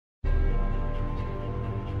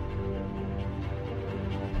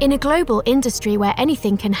In a global industry where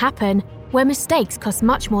anything can happen, where mistakes cost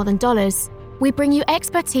much more than dollars, we bring you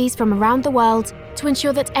expertise from around the world to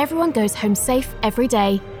ensure that everyone goes home safe every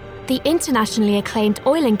day. The internationally acclaimed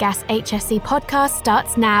Oil and Gas HSE podcast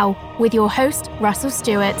starts now with your host, Russell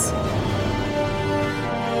Stewart.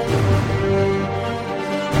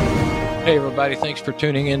 Hey everybody, thanks for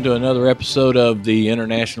tuning in to another episode of the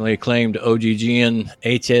internationally acclaimed OGGN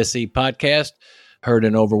HSE podcast, heard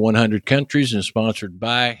in over 100 countries and sponsored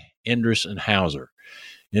by Hauser.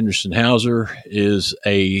 Hauser is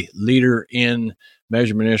a leader in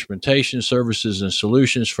measurement instrumentation services and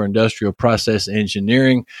solutions for industrial process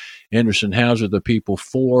engineering. Hauser, the people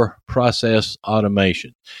for process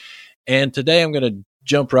automation. And today I'm going to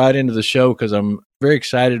jump right into the show because I'm very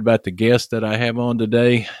excited about the guest that I have on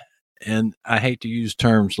today. And I hate to use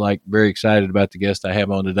terms like very excited about the guest I have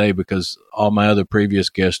on today because all my other previous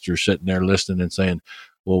guests are sitting there listening and saying,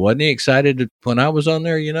 well, wasn't he excited when I was on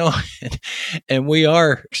there, you know? And we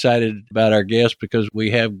are excited about our guests because we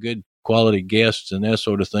have good quality guests and that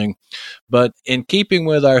sort of thing. But in keeping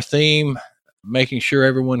with our theme, making sure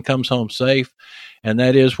everyone comes home safe, and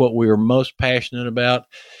that is what we are most passionate about.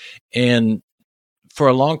 And for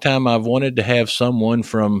a long time, I've wanted to have someone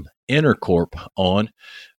from EnerCorp on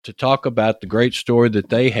to talk about the great story that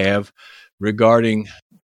they have regarding,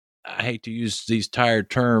 I hate to use these tired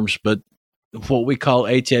terms, but what we call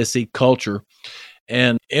HSE culture.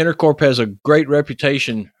 And EnerCorp has a great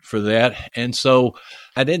reputation for that. And so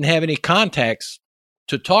I didn't have any contacts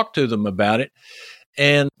to talk to them about it.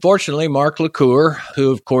 And fortunately, Mark LaCour,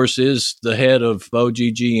 who of course is the head of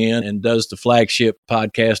OGGN and does the flagship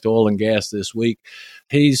podcast Oil and Gas This Week,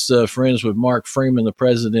 he's friends with Mark Freeman, the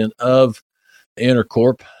president of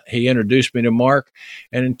EnerCorp. He introduced me to Mark,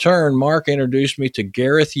 and in turn, Mark introduced me to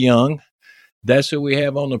Gareth Young. That's who we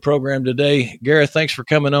have on the program today. Gareth, thanks for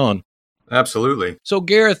coming on. Absolutely. So,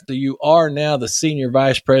 Gareth, you are now the Senior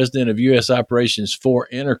Vice President of U.S. Operations for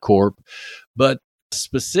EnerCorp, but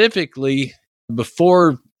specifically,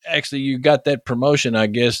 before actually you got that promotion, I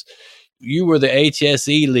guess, you were the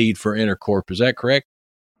HSE lead for EnerCorp. Is that correct?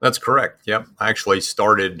 That's correct. Yep. I actually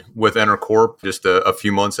started with EnerCorp just a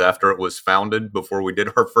few months after it was founded, before we did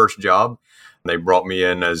our first job. They brought me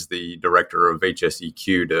in as the director of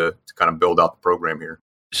HSEQ to kind of build out the program here.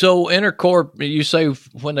 So EnerCorp, you say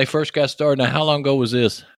when they first got started. Now, how long ago was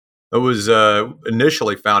this? It was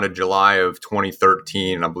initially founded July of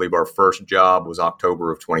 2013. I believe our first job was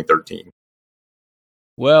October of 2013.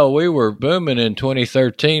 Well, we were booming in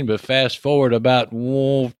 2013, but fast forward about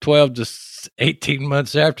 12 to 18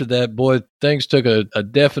 months after that, boy, things took a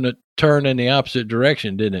definite turn in the opposite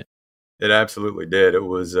direction, didn't it? It absolutely did. It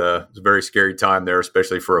was a very scary time there,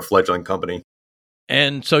 especially for a fledgling company.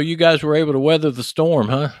 And so you guys were able to weather the storm,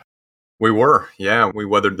 huh? We were, yeah. We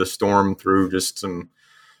weathered the storm through just some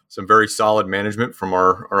very solid management from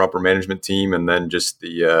our upper management team, and then just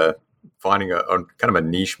the finding a kind of a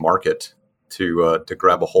niche market to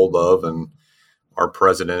grab a hold of. And our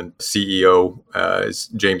president, CEO, is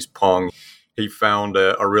James Pung. He found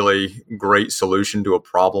a really great solution to a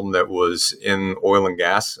problem that was in oil and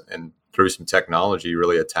gas, and through some technology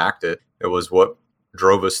really attacked it. It was what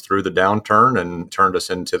drove us through the downturn and turned us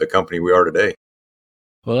into the company we are today.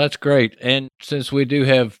 Well, that's great. And since we do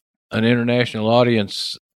have an international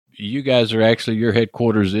audience, you guys are actually, your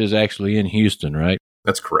headquarters is actually in Houston, right?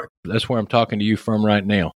 That's correct. That's where I'm talking to you from right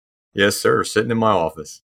now. Yes, sir. Sitting in my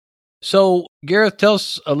office. So, Gareth, tell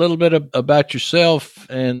us a little bit about yourself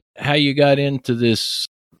and how you got into this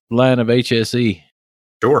line of HSE.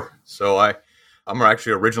 Sure. So I'm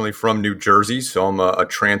actually originally from New Jersey, so I'm a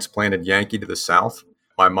transplanted Yankee to the South.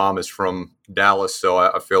 My mom is from Dallas, so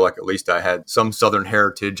I feel like at least I had some Southern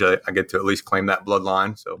heritage. I get to at least claim that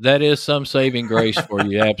bloodline. So that is some saving grace for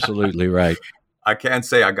you. Absolutely right. I can't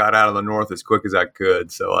say I got out of the North as quick as I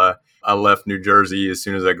could. So I left New Jersey as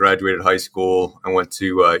soon as I graduated high school. I went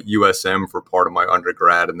to USM for part of my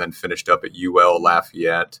undergrad, and then finished up at UL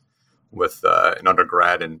Lafayette with an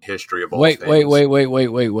undergrad in history of all things.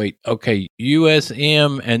 Wait. Okay,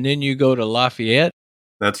 USM, and then you go to Lafayette?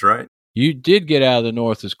 That's right. You did get out of the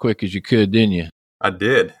North as quick as you could, didn't you? I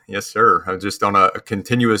did. Yes, sir. I was just on a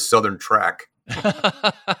continuous Southern track.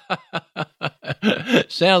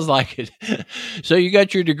 Sounds like it. So you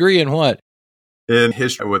got your degree in what? In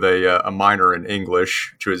history with a minor in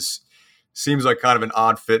English, which seems like kind of an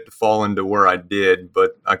odd fit to fall into where I did,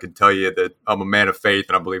 but I can tell you that I'm a man of faith,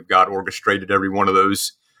 and I believe God orchestrated every one of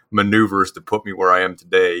those maneuvers to put me where I am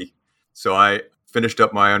today. So I finished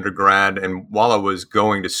up my undergrad, and while I was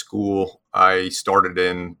going to school, I started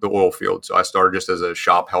in the oil field. So I started just as a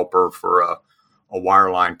shop helper for a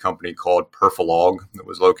wireline company called Perfilog that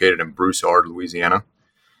was located in Broussard, Louisiana.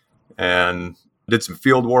 and did some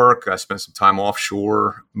field work. I spent some time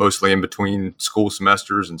offshore, mostly in between school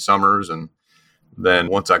semesters and summers. And then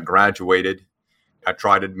once I graduated, I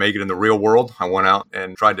tried to make it in the real world. I went out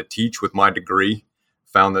and tried to teach with my degree,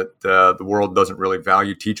 found that the world doesn't really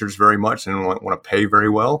value teachers very much and don't want to pay very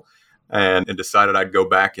well, and decided I'd go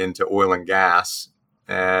back into oil and gas.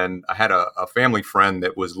 And I had a family friend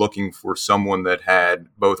that was looking for someone that had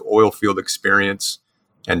both oil field experience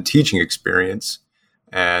and teaching experience.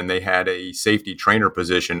 And they had a safety trainer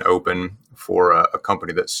position open for a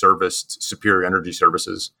company that serviced Superior Energy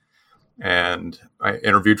Services. And I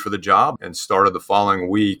interviewed for the job and started the following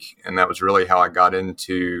week. And that was really how I got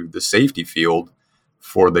into the safety field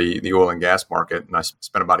for the oil and gas market. And I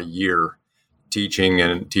spent about a year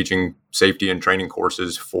teaching safety and training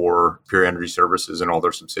courses for Superior Energy Services and all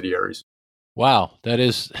their subsidiaries. Wow, that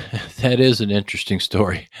is an interesting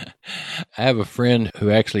story. I have a friend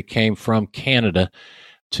who actually came from Canada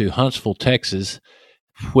to Huntsville, Texas,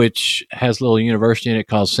 which has a little university in it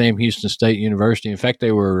called Sam Houston State University. In fact,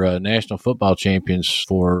 they were national football champions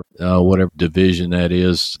for whatever division that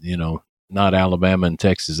is, not Alabama and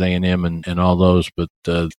Texas A&M and all those, but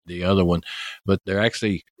the other one. But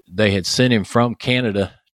they had sent him from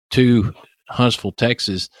Canada to Huntsville,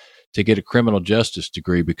 Texas to get a criminal justice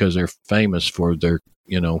degree because they're famous for their,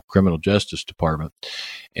 criminal justice department.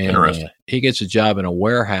 And he gets a job in a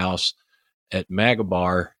warehouse at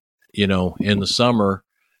Magabar, in the summer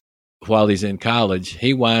while he's in college.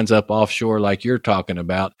 He winds up offshore like you're talking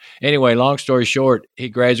about. Anyway, long story short, he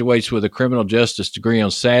graduates with a criminal justice degree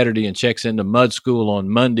on Saturday and checks into mud school on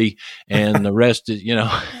Monday. And the rest is,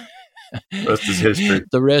 The rest is history.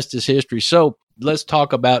 The rest is history. So let's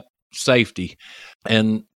talk about safety.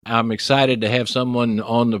 And I'm excited to have someone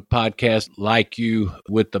on the podcast like you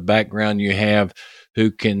with the background you have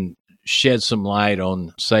who can shed some light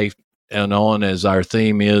on safe and on, as our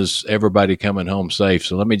theme is everybody coming home safe.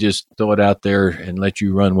 So let me just throw it out there and let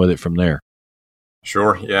you run with it from there.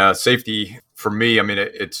 Sure. Yeah. Safety for me,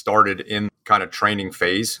 it started in kind of training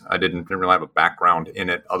phase. I didn't really have a background in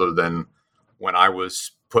it other than when I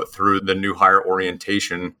was put through the new hire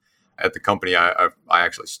orientation at the company I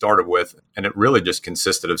actually started with. And it really just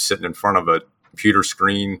consisted of sitting in front of a computer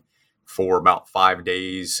screen for about 5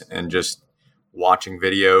 days and just watching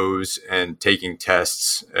videos and taking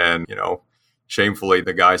tests. And, shamefully,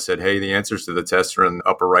 the guy said, hey, the answers to the tests are in the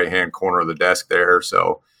upper right-hand corner of the desk there.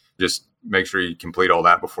 So just make sure you complete all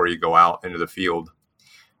that before you go out into the field.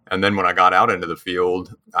 And then when I got out into the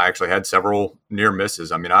field, I actually had several near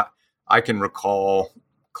misses. I can recall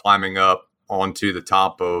climbing up onto the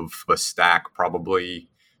top of a stack, probably,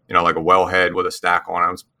 like a wellhead with a stack on it.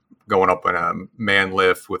 I was going up in a man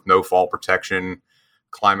lift with no fall protection,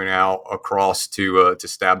 climbing out across to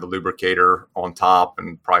stab the lubricator on top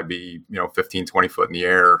and probably be, 15, 20 foot in the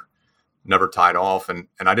air, never tied off. And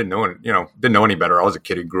I didn't know any better. I was a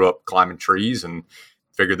kid who grew up climbing trees and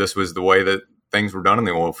figured this was the way that things were done in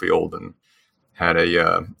the oil field, and had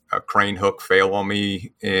a crane hook fail on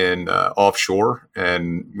me in offshore.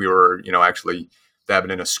 And we were, actually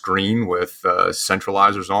dabbing in a screen with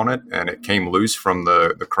centralizers on it. And it came loose from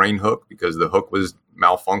the crane hook because the hook was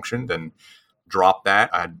malfunctioned, and dropped that.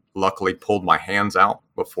 I luckily pulled my hands out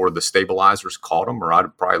before the stabilizers caught them, or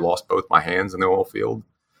I'd probably lost both my hands in the oil field.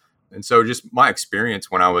 And so just my experience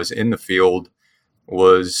when I was in the field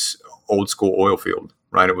was old school oil field,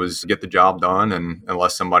 right? It was get the job done. And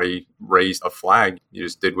unless somebody raised a flag, you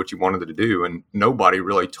just did what you wanted to do. And nobody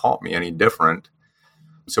really taught me any different.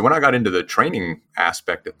 So when I got into the training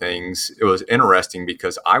aspect of things, it was interesting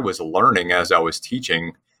because I was learning as I was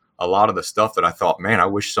teaching a lot of the stuff that I thought, man, I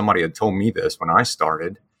wish somebody had told me this when I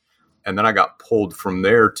started. And then I got pulled from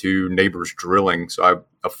there to Neighbors Drilling. So I'm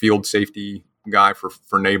a field safety guy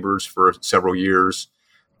for Neighbors for several years,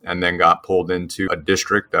 and then got pulled into a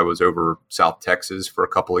district that was over South Texas for a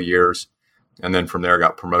couple of years. And then from there, I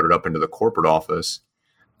got promoted up into the corporate office.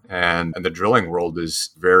 And the drilling world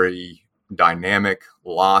is very dynamic,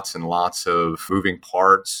 lots and lots of moving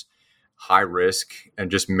parts, high risk,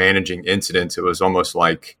 and just managing incidents. It was almost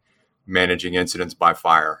like managing incidents by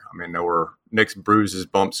fire. There were nicks, bruises,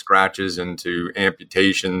 bumps, scratches into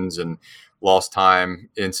amputations and lost time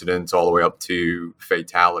incidents all the way up to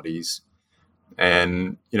fatalities.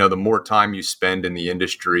 And, the more time you spend in the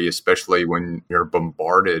industry, especially when you're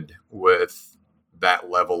bombarded with that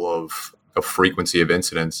level of frequency of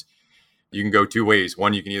incidents, you can go two ways.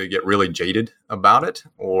 One, you can either get really jaded about it,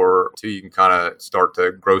 or two, you can kind of start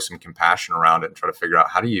to grow some compassion around it and try to figure out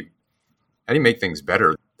how do you make things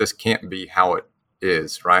better? This can't be how it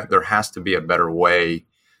is, right? There has to be a better way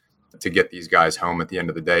to get these guys home at the end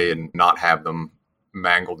of the day and not have them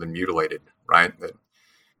mangled and mutilated, right?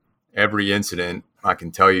 every incident, I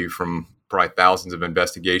can tell you from probably thousands of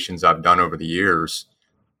investigations I've done over the years,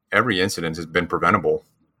 every incident has been preventable.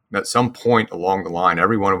 At some point along the line,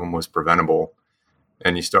 every one of them was preventable.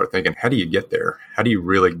 And you start thinking, how do you get there? How do you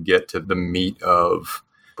really get to the meat of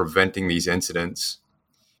preventing these incidents?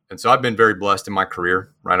 And so I've been very blessed in my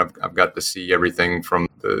career, right? I've got to see everything from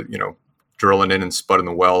the, drilling in and spudding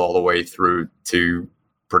the well all the way through to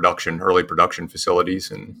early production facilities.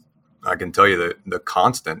 And I can tell you that the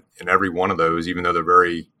constant in every one of those, even though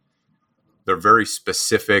they're very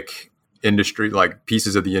specific industry, like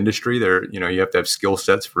pieces of the industry, you have to have skill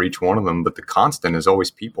sets for each one of them, but the constant is always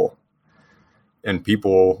people. And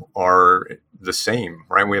people are the same,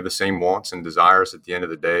 right? We have the same wants and desires at the end of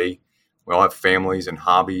the day. We all have families and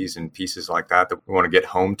hobbies and pieces like that we want to get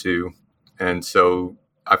home to. And so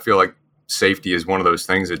I feel like safety is one of those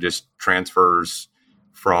things that just transfers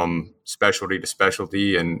from specialty to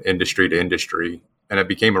specialty and industry to industry. And it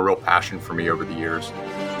became a real passion for me over the years.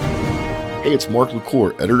 Hey, it's Mark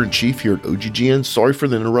LaCour, Editor-in-Chief here at OGGN. Sorry for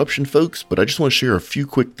the interruption, folks, but I just want to share a few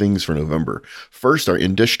quick things for November. First, our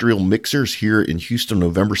industrial mixers here in Houston,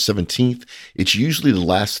 November 17th. It's usually the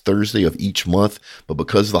last Thursday of each month, but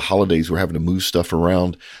because of the holidays, we're having to move stuff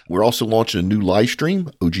around. We're also launching a new live stream,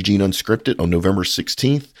 OGGN Unscripted, on November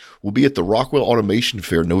 16th. We'll be at the Rockwell Automation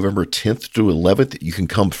Fair November 10th through 11th. You can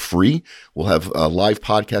come free. We'll have a live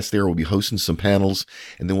podcast there. We'll be hosting some panels.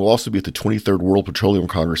 And then we'll also be at the 23rd World Petroleum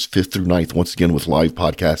Congress 5th through 9th, once again with live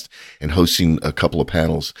podcast and hosting a couple of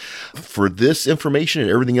panels. For this information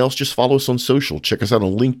and everything else, just follow us on social. Check us out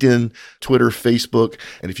on LinkedIn, Twitter, Facebook.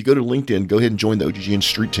 And if you go to LinkedIn, go ahead and join the OGGN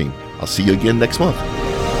Street Team. I'll see you again next month.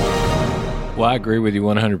 Well, I agree with you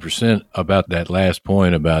 100% about that last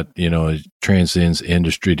point about, it transcends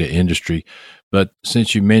industry to industry. But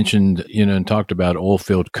since you mentioned, and talked about oil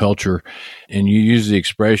field culture, and you use the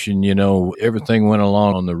expression, everything went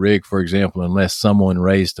along on the rig, for example, unless someone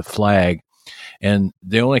raised a flag. And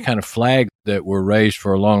the only kind of flag that were raised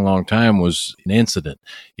for a long, long time was an incident.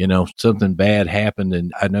 Something bad happened.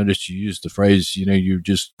 And I noticed you used the phrase, you're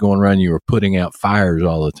just going around, you were putting out fires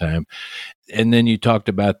all the time. And then you talked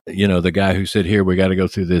about, the guy who said, here, we got to go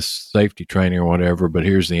through this safety training or whatever, but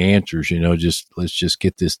here's the answers, let's just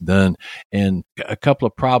get this done. And a couple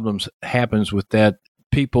of problems happens with that.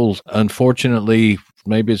 People, unfortunately,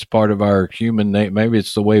 maybe it's part of our human nature, maybe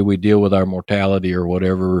it's the way we deal with our mortality or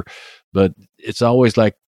whatever, but it's always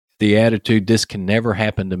like the attitude, this can never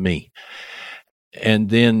happen to me. And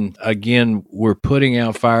then again, we're putting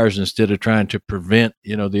out fires instead of trying to prevent,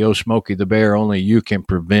 the old Smokey the Bear, only you can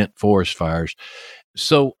prevent forest fires.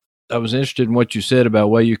 So I was interested in what you said about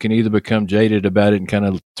why you can either become jaded about it and kind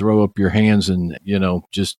of throw up your hands and,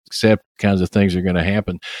 just accept kinds of things are going to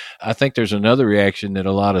happen. I think there's another reaction that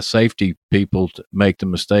a lot of safety people make the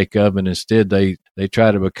mistake of, and instead they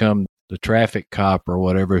try to become the traffic cop or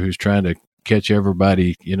whatever who's trying to catch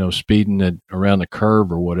everybody, speeding around the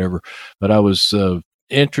curve or whatever. But I was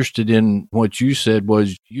interested in what you said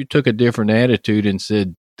was you took a different attitude and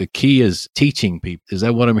said the key is teaching people. Is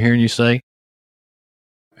that what I'm hearing you say?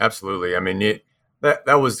 Absolutely. I mean,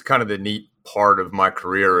 that was kind of the neat part of my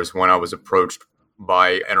career is when I was approached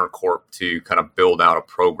by EnerCorp to kind of build out a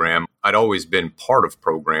program. I'd always been part of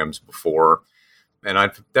programs before, and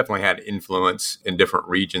I've definitely had influence in different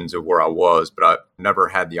regions of where I was, but I've never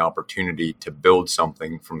had the opportunity to build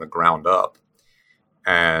something from the ground up.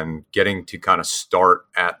 And getting to kind of start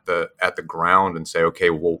at the ground and say, okay,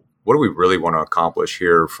 well, what do we really want to accomplish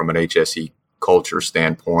here from an HSE culture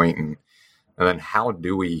standpoint? And then how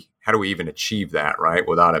do we even achieve that, right?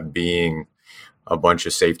 Without it being a bunch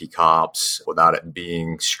of safety cops, without it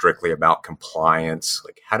being strictly about compliance.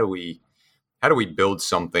 Like, how do we build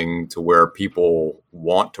something to where people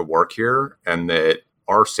want to work here and that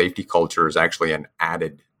our safety culture is actually an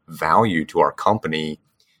added value to our company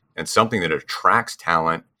and something that attracts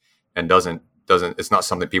talent and doesn't it's not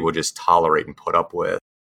something people just tolerate and put up with.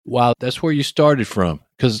 Wow, that's where you started from,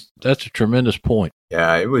 because that's a tremendous point.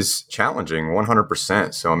 Yeah, it was challenging,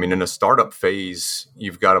 100%. So, I mean, in a startup phase,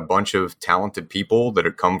 you've got a bunch of talented people that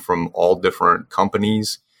have come from all different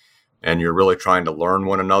companies, and you're really trying to learn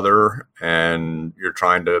one another, and you're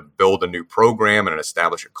trying to build a new program and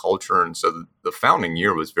establish a culture. And so the founding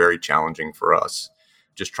year was very challenging for us,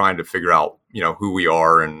 just trying to figure out, who we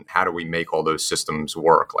are and how do we make all those systems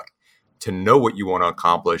work. Like, to know what you want to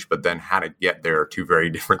accomplish, but then how to get there are two very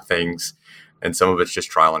different things. And some of it's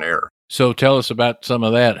just trial and error. So tell us about some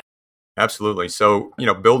of that. Absolutely. So,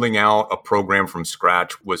 building out a program from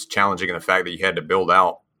scratch was challenging in the fact that you had to build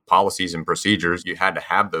out policies and procedures. You had to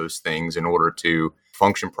have those things in order to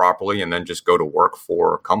function properly and then just go to work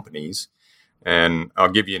for companies. And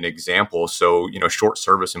I'll give you an example. So, short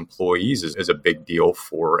service employees is a big deal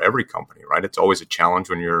for every company, right? It's always a challenge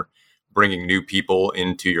when you're bringing new people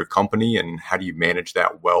into your company, and how do you manage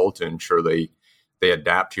that well to ensure they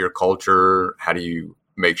adapt to your culture? How do you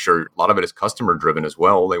make sure, a lot of it is customer driven as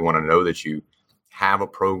well. They want to know that you have a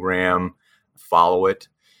program, follow it.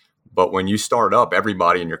 But when you start up,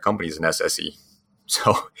 everybody in your company is an SSE.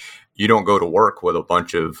 So you don't go to work with a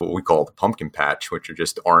bunch of what we call the pumpkin patch, which are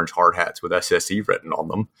just orange hard hats with SSE written on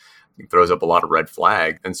them. It throws up a lot of red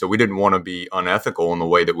flag. And so we didn't want to be unethical in the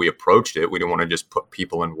way that we approached it. We didn't want to just put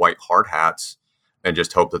people in white hard hats and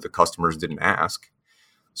just hope that the customers didn't ask.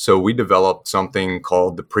 So we developed something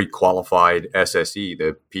called the pre-qualified SSE,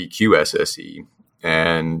 the PQSSE.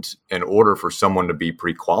 And in order for someone to be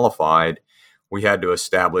pre-qualified, we had to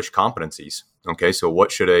establish competencies. Okay, so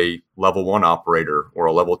what should a level 1 operator or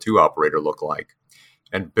a level 2 operator look like?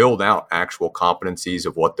 And build out actual competencies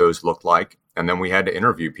of what those look like. And then we had to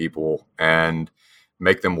interview people and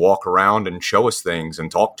make them walk around and show us things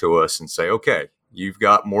and talk to us and say, okay, you've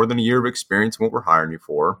got more than a year of experience in what we're hiring you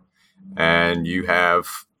for, and you have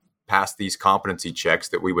passed these competency checks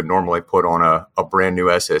that we would normally put on a brand new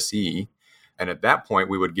SSE. And at that point,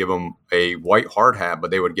 we would give them a white hard hat,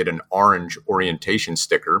 but they would get an orange orientation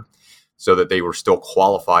sticker so that they were still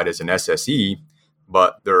qualified as an SSE,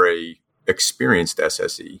 but they're a experienced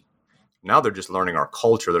SSE. Now they're just learning our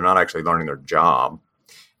culture. They're not actually learning their job.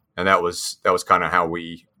 And that was kind of how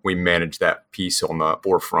we managed that piece on the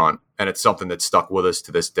forefront. And it's something that stuck with us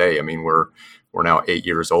to this day. I mean, we're now 8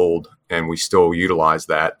 years old, and we still utilize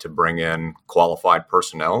that to bring in qualified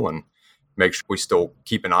personnel and make sure we still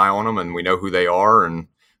keep an eye on them and we know who they are, and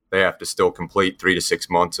they have to still complete 3 to 6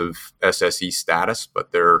 months of SSE status,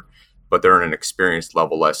 but they're in an experienced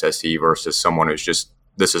level SSE versus someone who's just,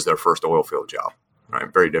 this is their first oil field job,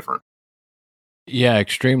 right? Very different. Yeah,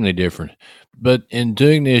 extremely different. But in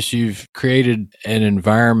doing this, you've created an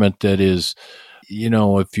environment that is,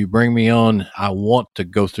 if you bring me on, I want to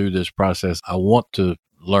go through this process. I want to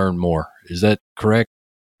learn more. Is that correct?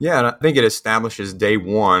 Yeah, and I think it establishes day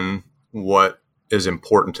one what is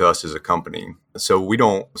important to us as a company. So we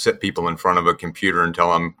don't sit people in front of a computer and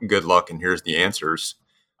tell them, good luck and here's the answers.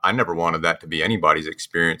 I never wanted that to be anybody's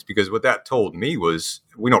experience, because what that told me was,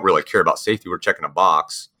 we don't really care about safety. We're checking a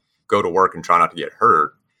box, go to work and try not to get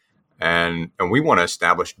hurt. And we want to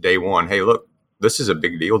establish day one, hey, look, this is a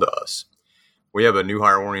big deal to us. We have a new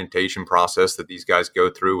hire orientation process that these guys go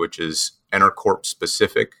through, which is EnerCorp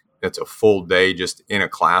specific. It's a full day just in a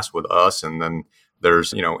class with us. And then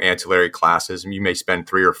there's, ancillary classes. And you may spend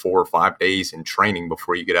 3 or 4 or 5 days in training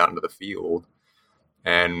before you get out into the field.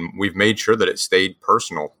 And we've made sure that it stayed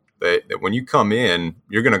personal, that when you come in,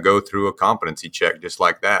 you're going to go through a competency check just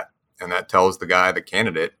like that. And that tells the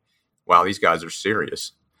candidate, wow, these guys are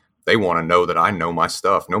serious. They want to know that I know my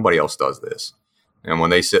stuff. Nobody else does this. And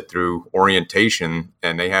when they sit through orientation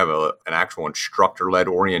and they have an actual instructor-led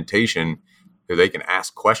orientation who they can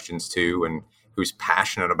ask questions to and who's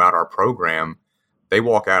passionate about our program, they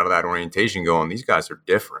walk out of that orientation going, these guys are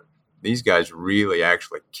different. These guys really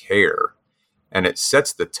actually care. And it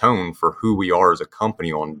sets the tone for who we are as a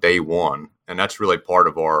company on day one. And that's really part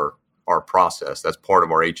of our process. That's part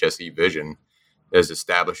of our HSE vision, is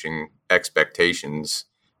establishing expectations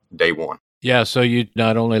day one. Yeah, so you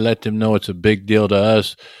not only let them know it's a big deal to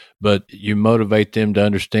us, but you motivate them to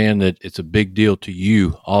understand that it's a big deal to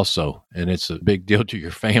you also, and it's a big deal to your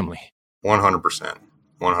family. 100%.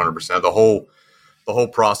 100%. The whole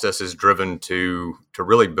process is driven to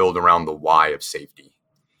really build around the why of safety.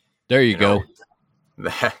 There you go.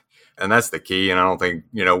 And that's the key. And I don't think,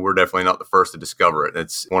 we're definitely not the first to discover it.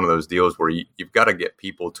 It's one of those deals where you've got to get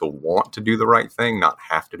people to want to do the right thing, not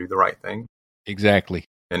have to do the right thing. Exactly.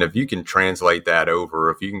 And if you can translate that over,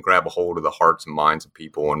 if you can grab a hold of the hearts and minds of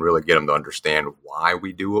people and really get them to understand why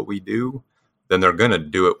we do what we do, then they're going to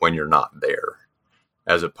do it when you're not there,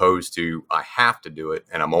 as opposed to, I have to do it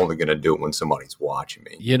and I'm only going to do it when somebody's watching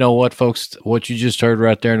me. You know what, folks? What you just heard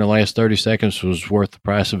right there in the last 30 seconds was worth the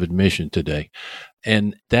price of admission today.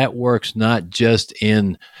 And that works not just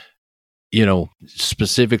in,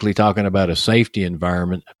 specifically talking about a safety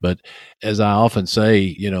environment, but as I often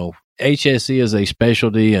say, HSE is a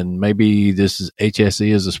specialty, and maybe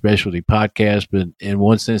HSE is a specialty podcast, but in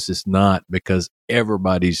one sense it's not, because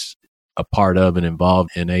everybody's a part of and involved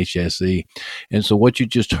in HSE. And so what you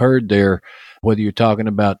just heard there, whether you're talking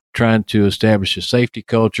about trying to establish a safety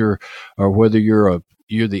culture, or whether you're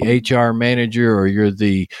the HR manager, or you're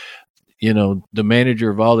the manager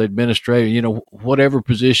of all the administrative, whatever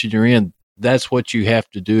position you're in, that's what you have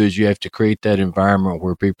to do, is you have to create that environment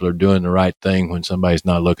where people are doing the right thing when somebody's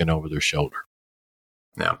not looking over their shoulder.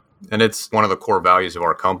 Yeah. And it's one of the core values of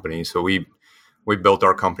our company. So we built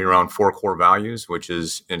our company around 4 core values, which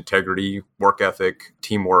is integrity, work ethic,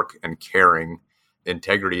 teamwork, and caring.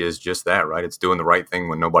 Integrity is just that, right? It's doing the right thing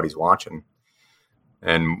when nobody's watching.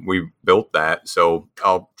 And we built that. So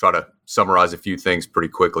I'll try to summarize a few things pretty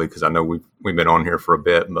quickly because I know we've been on here for a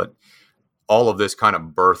bit, but all of this kind of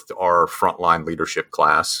birthed our frontline leadership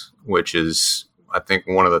class, which is, I think,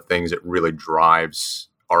 one of the things that really drives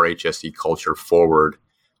our HSE culture forward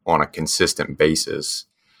on a consistent basis.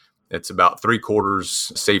 It's about 3/4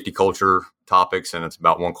 safety culture topics, and it's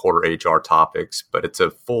about 1/4 HR topics, but it's a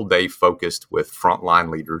full day focused with frontline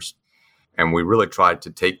leaders. And we really tried to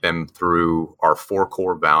take them through our 4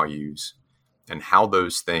 core values and how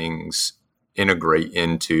those things integrate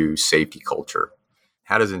into safety culture.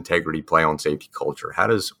 How does integrity play on safety culture? How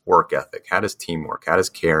does work ethic? How does teamwork? How does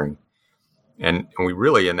caring? And we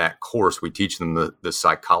really, in that course, we teach them the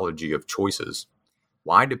psychology of choices.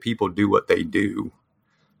 Why do people do what they do?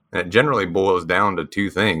 And it generally boils down to 2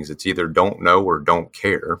 things. It's either don't know or don't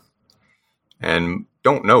care. And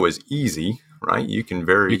don't know is easy, right? You can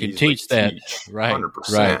teach that, right?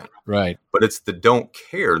 100%. Right. But it's the don't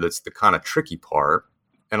care that's the kind of tricky part.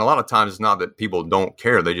 And a lot of times it's not that people don't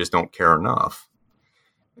care, they just don't care enough.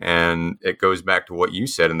 And it goes back to what you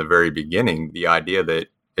said in the very beginning, the idea that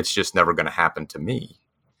it's just never going to happen to me.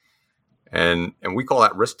 And we call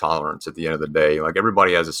that risk tolerance at the end of the day. Like,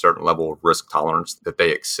 everybody has a certain level of risk tolerance that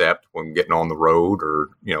they accept when getting on the road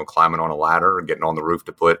or, climbing on a ladder or getting on the roof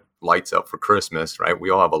to put lights up for Christmas, right? We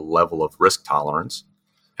all have a level of risk tolerance.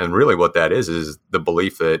 And really what that is the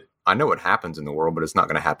belief that I know what happens in the world, but it's not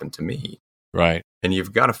going to happen to me. Right. And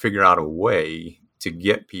you've got to figure out a way to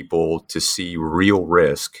get people to see real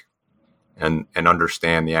risk and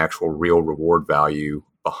understand the actual real reward value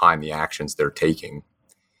behind the actions they're taking.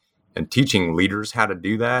 And teaching leaders how to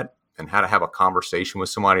do that and how to have a conversation with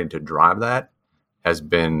somebody to drive that has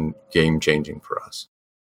been game-changing for us.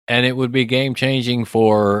 And it would be game-changing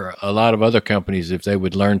for a lot of other companies if they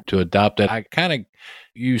would learn to adopt that.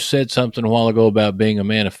 You said something a while ago about being a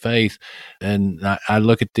man of faith, and I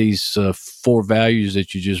look at these 4 values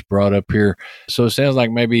that you just brought up here. So it sounds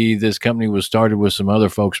like maybe this company was started with some other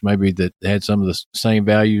folks maybe that had some of the same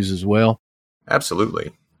values as well.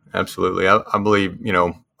 Absolutely. I believe,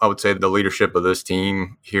 I would say the leadership of this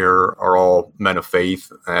team here are all men of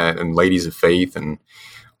faith and ladies of faith. And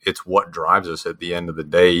it's what drives us at the end of the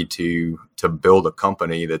day to build a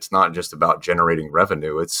company that's not just about generating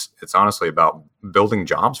revenue. It's honestly about building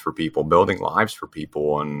jobs for people, building lives for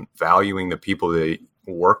people, and valuing the people that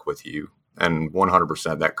work with you. And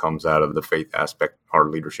 100% that comes out of the faith aspect, our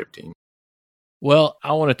leadership team. Well,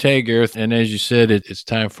 I want to tell you, Gareth, and as you said, it's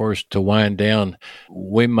time for us to wind down.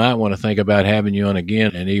 We might want to think about having you on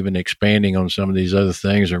again and even expanding on some of these other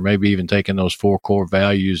things, or maybe even taking those 4 core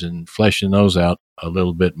values and fleshing those out a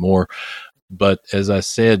little bit more. But as I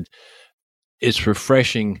said, it's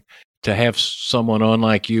refreshing to have someone on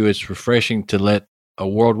like you. It's refreshing to let a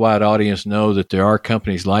worldwide audience know that there are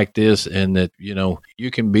companies like this and that, you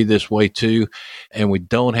can be this way too, and we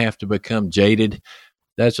don't have to become jaded.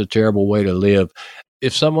 That's a terrible way to live.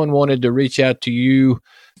 If someone wanted to reach out to you,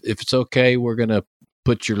 if it's okay, we're going to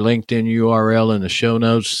put your LinkedIn URL in the show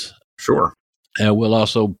notes. Sure. We'll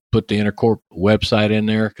also put the EnerCorp website in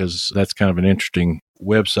there because that's kind of an interesting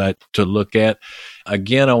website to look at.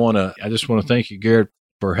 Again, I just want to thank you, Garrett,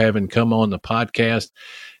 for having come on the podcast.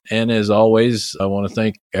 And as always, I want to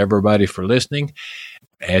thank everybody for listening.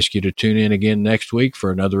 Ask you to tune in again next week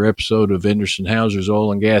for another episode of Endress+Hauser's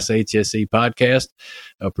Oil and Gas HSE podcast,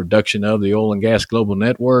 a production of the Oil and Gas Global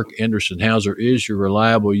Network. Endress+Hauser is your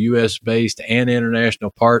reliable U.S.-based and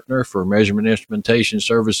international partner for measurement instrumentation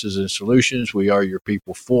services and solutions. We are your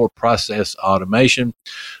people for process automation.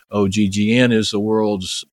 OGGN is the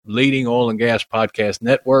world's leading oil and gas podcast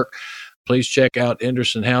network. Please check out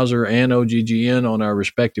Endress+Hauser and OGGN on our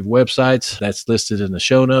respective websites. That's listed in the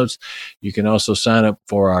show notes. You can also sign up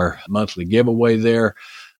for our monthly giveaway there.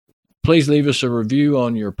 Please leave us a review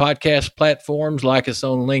on your podcast platforms, like us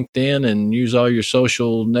on LinkedIn, and use all your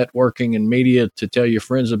social networking and media to tell your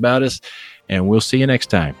friends about us. And we'll see you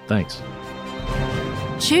next time. Thanks.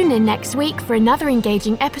 Tune in next week for another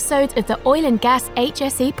engaging episode of the Oil and Gas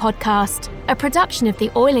HSE podcast, a production of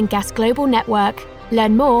the Oil and Gas Global Network.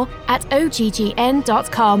 Learn more at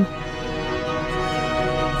oggn.com.